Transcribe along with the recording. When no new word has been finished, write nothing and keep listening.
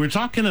We're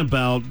talking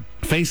about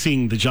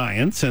facing the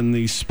giants and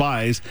these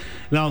spies.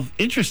 Now,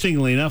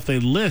 interestingly enough, they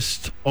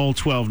list all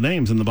 12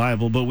 names in the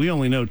Bible, but we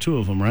only know 2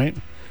 of them, right?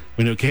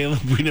 We know Caleb,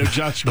 we know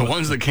Joshua. The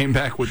ones that came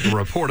back with the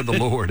report of the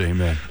Lord,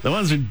 amen. The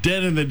ones who are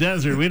dead in the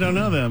desert, we don't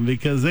know them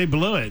because they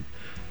blew it.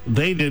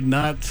 They did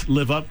not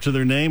live up to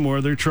their name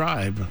or their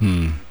tribe.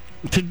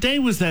 Today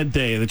was that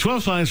day. The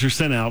 12 spies were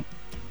sent out,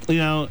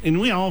 and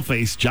we all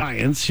face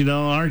giants.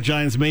 Our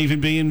giants may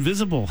even be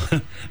invisible.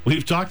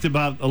 We've talked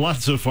about a lot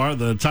so far,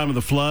 the time of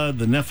the flood,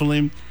 the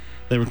Nephilim.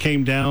 They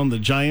came down, the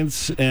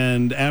giants,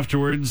 and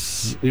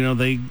afterwards,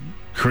 they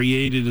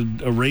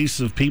created a race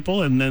of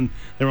people, and then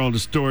they were all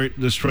destroyed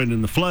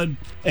in the flood.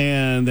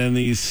 And then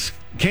these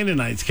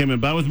Canaanites came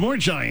about with more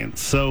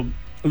giants. So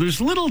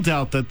there's little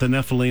doubt that the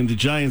Nephilim, the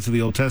giants of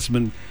the Old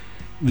Testament,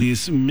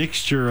 this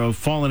mixture of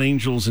fallen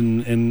angels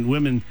and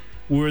women,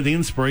 were the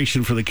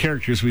inspiration for the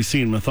characters we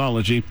see in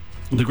mythology.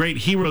 The great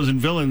heroes and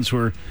villains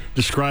were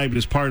described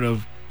as part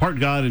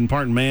God and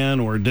part man,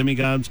 or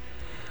demigods.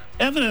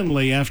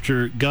 Evidently,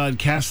 after God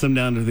cast them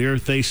down to the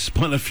earth, they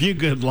spun a few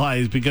good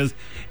lies, because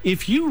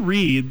if you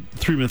read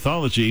through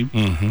mythology,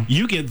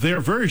 you get their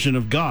version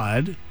of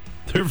God,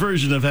 their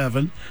version of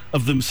heaven,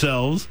 of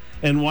themselves,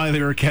 and why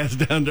they were cast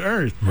down to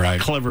earth. Right.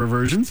 Clever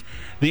versions.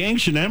 The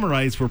ancient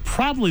Amorites were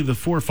probably the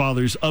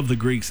forefathers of the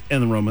Greeks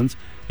and the Romans,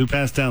 who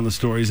passed down the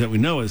stories that we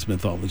know as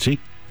mythology.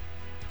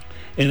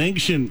 In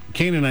ancient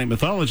Canaanite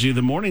mythology,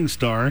 the morning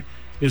star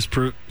is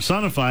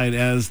personified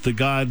as the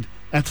god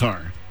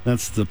Atar.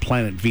 That's the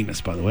planet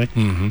Venus, by the way,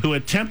 who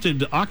attempted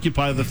to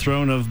occupy the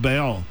throne of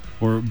Baal,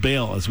 or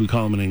Baal as we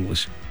call him in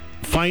English.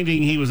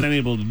 Finding he was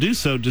unable to do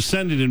so,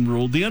 descended and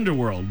ruled the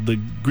underworld. The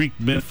Greek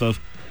myth of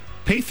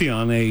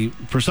Pantheon, a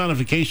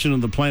personification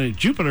of the planet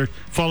Jupiter,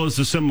 follows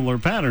a similar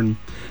pattern.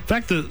 In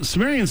fact, the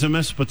Sumerians of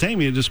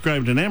Mesopotamia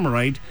described an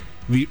Amorite,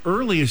 the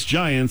earliest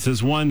giants,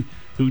 as one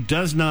who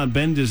does not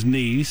bend his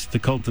knees to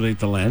cultivate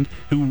the land,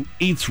 who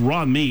eats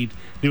raw meat,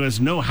 who has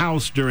no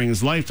house during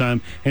his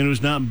lifetime, and who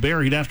is not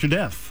buried after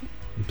death.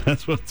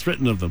 That's what's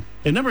written of them.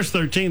 In Numbers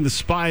 13, the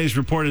spies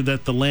reported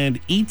that the land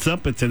eats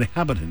up its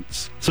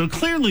inhabitants. So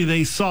clearly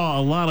they saw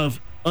a lot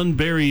of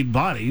unburied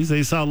bodies.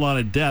 They saw a lot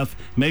of death,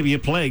 maybe a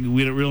plague.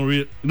 We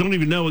don't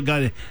even know what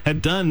God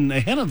had done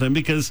ahead of them,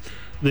 because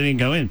they didn't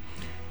go in.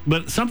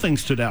 But something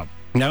stood out.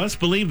 Now, it's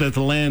believed that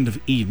the land of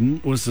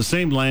Eden was the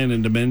same land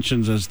in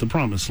dimensions as the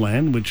Promised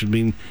Land, which would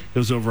mean it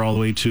goes over all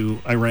the way to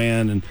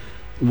Iran, and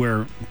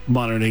where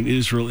modern-day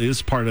Israel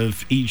is, part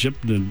of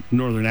Egypt and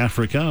northern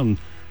Africa, and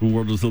the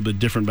world was a little bit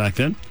different back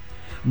then.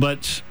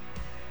 But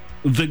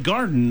the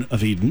Garden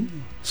of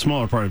Eden,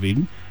 smaller part of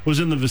Eden, was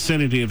in the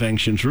vicinity of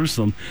ancient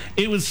Jerusalem.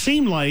 It would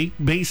seem like,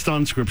 based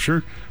on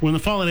Scripture, when the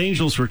fallen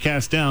angels were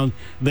cast down,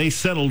 they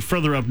settled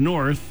further up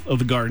north of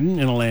the garden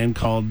in a land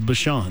called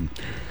Bashan.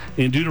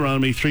 In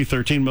Deuteronomy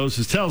 3:13,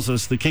 Moses tells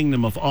us the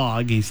kingdom of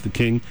Og, he's the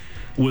king,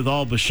 with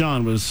all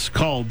Bashan, was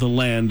called the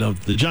land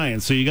of the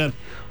giants. So you got,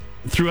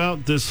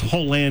 throughout this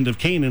whole land of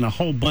Canaan, a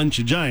whole bunch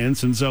of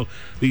giants, and so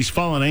these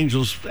fallen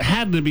angels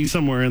had to be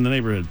somewhere in the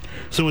neighborhood.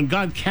 So when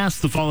God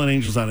cast the fallen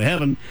angels out of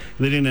heaven,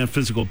 they didn't have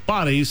physical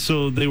bodies,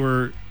 so they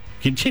were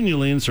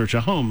continually in search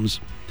of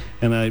homes.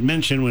 And I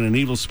mentioned, when an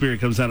evil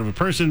spirit comes out of a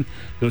person,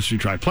 goes through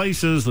dry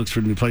places, looks for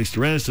a new place to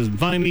rest, doesn't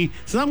find me,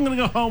 says, I'm going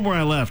to go home where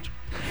I left.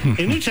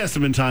 In New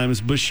Testament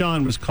times,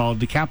 Bashan was called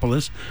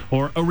Decapolis,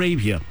 or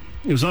Arabia.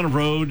 It was on a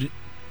road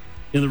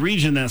in the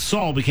region that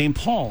Saul became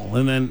Paul,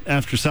 and then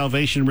after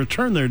salvation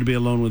returned there to be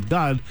alone with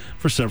God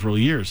for several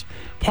years.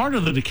 Part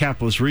of the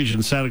Decapolis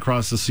region sat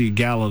across the Sea of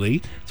Galilee.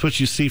 It's what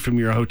you see from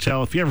your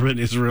hotel. If you've ever been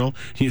to Israel,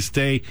 you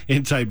stay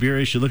in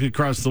Tiberias, you look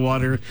across the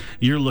water,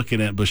 you're looking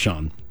at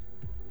Bashan,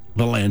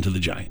 the land of the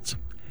giants.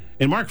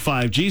 In Mark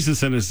 5,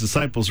 Jesus and his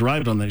disciples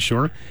arrived on that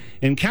shore,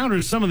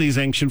 encountered some of these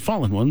ancient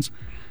fallen ones,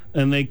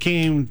 and they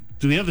came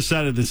to the other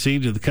side of the sea,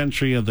 to the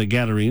country of the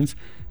Gadarenes,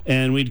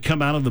 and we'd come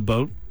out of the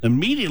boat.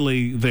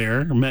 Immediately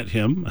there met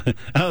him,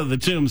 out of the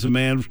tombs, a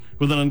man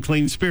with an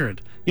unclean spirit.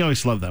 You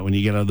always love that when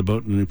you get out of the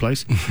boat in a new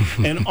place.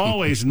 And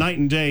always, night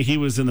and day, he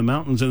was in the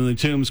mountains and in the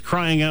tombs,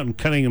 crying out and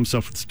cutting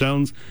himself with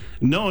stones.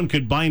 No one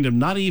could bind him,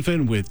 not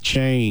even with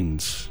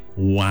chains.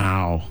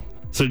 Wow.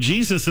 So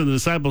Jesus and the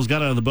disciples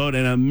got out of the boat,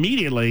 and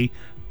immediately,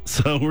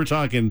 so we're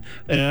talking,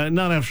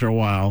 not after a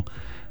while,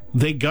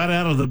 they got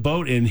out of the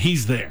boat, and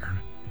he's there.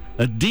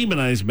 A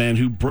demonized man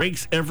who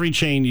breaks every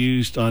chain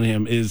used on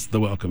him is the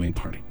welcoming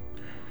party.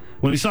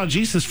 When he saw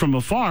Jesus from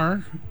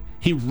afar,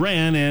 he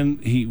ran and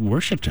he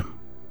worshiped him.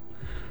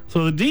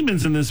 So the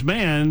demons in this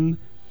man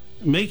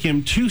make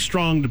him too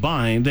strong to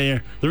bind.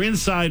 They're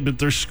inside, but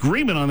they're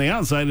screaming on the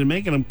outside and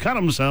making him cut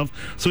himself.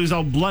 So he's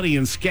all bloody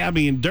and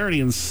scabby and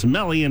dirty and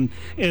smelly. And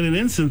in an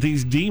instant,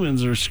 these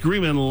demons are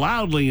screaming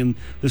loudly, and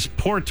this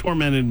poor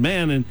tormented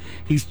man, and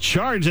he's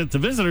charged at the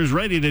visitors,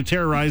 ready to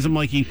terrorize him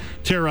like he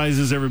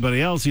terrorizes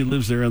everybody else. He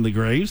lives there in the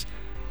graves.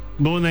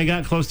 But when they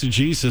got close to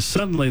Jesus,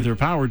 suddenly their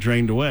power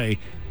drained away,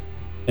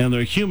 and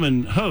their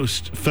human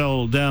host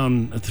fell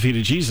down at the feet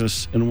of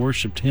Jesus and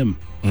worshiped him.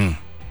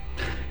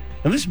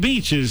 And this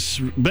beach has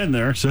been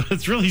there, so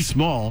it's really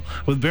small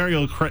with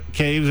burial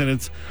caves, and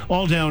it's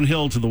all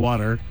downhill to the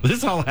water.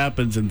 This all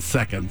happens in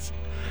seconds.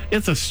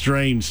 It's a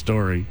strange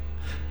story.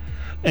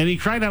 And he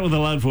cried out with a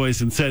loud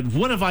voice and said,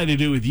 "What have I to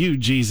do with you,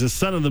 Jesus,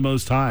 Son of the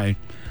Most High?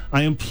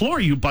 I implore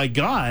you by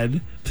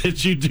God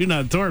that you do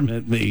not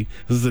torment me."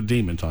 This is a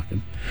demon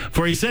talking.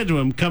 For he said to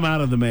him, "Come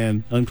out of the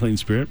man, unclean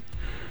spirit."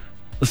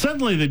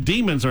 Suddenly the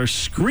demons are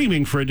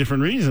screaming for a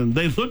different reason.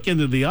 They look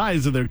into the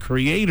eyes of their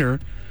creator,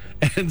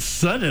 and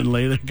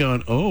suddenly they're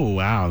going, "Oh,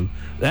 wow,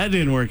 that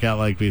didn't work out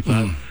like we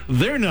thought."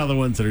 They're now the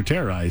ones that are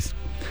terrorized.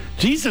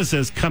 Jesus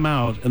says, "Come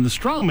out," and the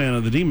strong man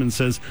of the demons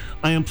says,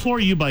 "I implore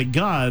you by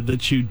God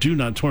that you do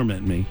not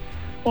torment me."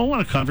 Well, what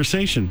a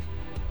conversation.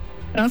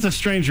 That's a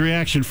strange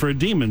reaction for a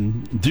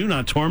demon. Do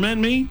not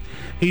torment me?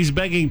 He's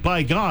begging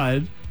by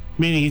God,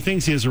 meaning he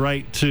thinks he has a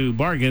right to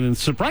bargain, and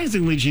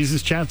surprisingly,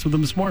 Jesus chats with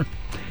him some more.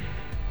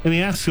 And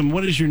he asks him,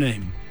 "What is your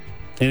name?"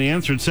 And he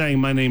answered, saying,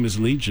 "My name is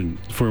Legion,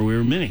 for we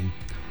are many."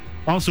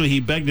 Also, he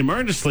begged him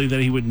earnestly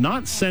that he would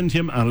not send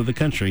him out of the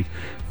country.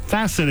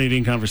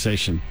 Fascinating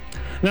conversation.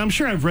 Now, I'm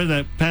sure I've read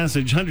that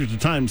passage hundreds of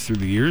times through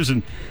the years,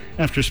 and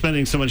after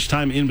spending so much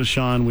time in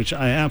Bashan, which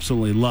I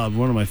absolutely love,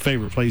 one of my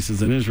favorite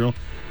places in Israel,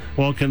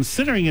 well,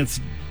 considering its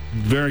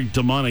very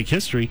demonic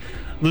history,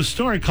 the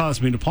story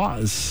caused me to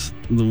pause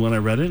when I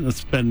read it.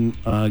 It's been,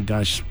 a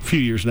few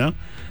years now.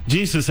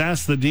 Jesus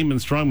asked the demon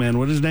strongman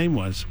what his name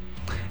was.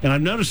 And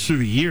I've noticed through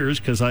the years,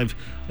 because I've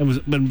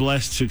been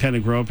blessed to kind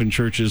of grow up in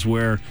churches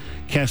where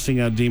casting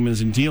out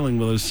demons and dealing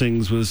with those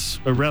things was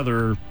a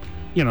rather,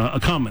 a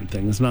common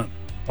thing. It's not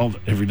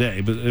every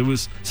day, but it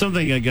was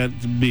something I got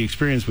to be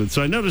experienced with.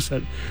 So I noticed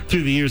that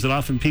through the years that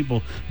often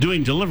people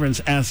doing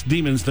deliverance ask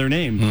demons their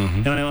name.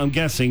 And I'm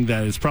guessing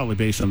that it's probably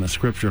based on the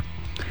scripture.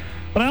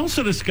 But I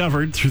also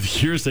discovered through the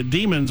years that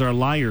demons are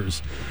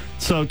liars.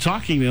 So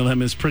talking to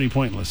them is pretty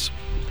pointless.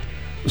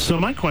 So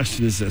my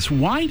question is this: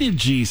 why did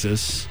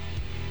Jesus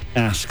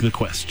ask the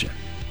question?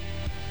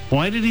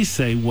 Why did he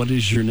say, "What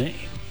is your name"?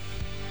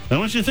 I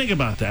want you to think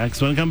about that,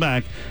 because when I come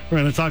back, we're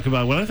going to talk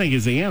about what I think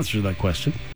is the answer to that question.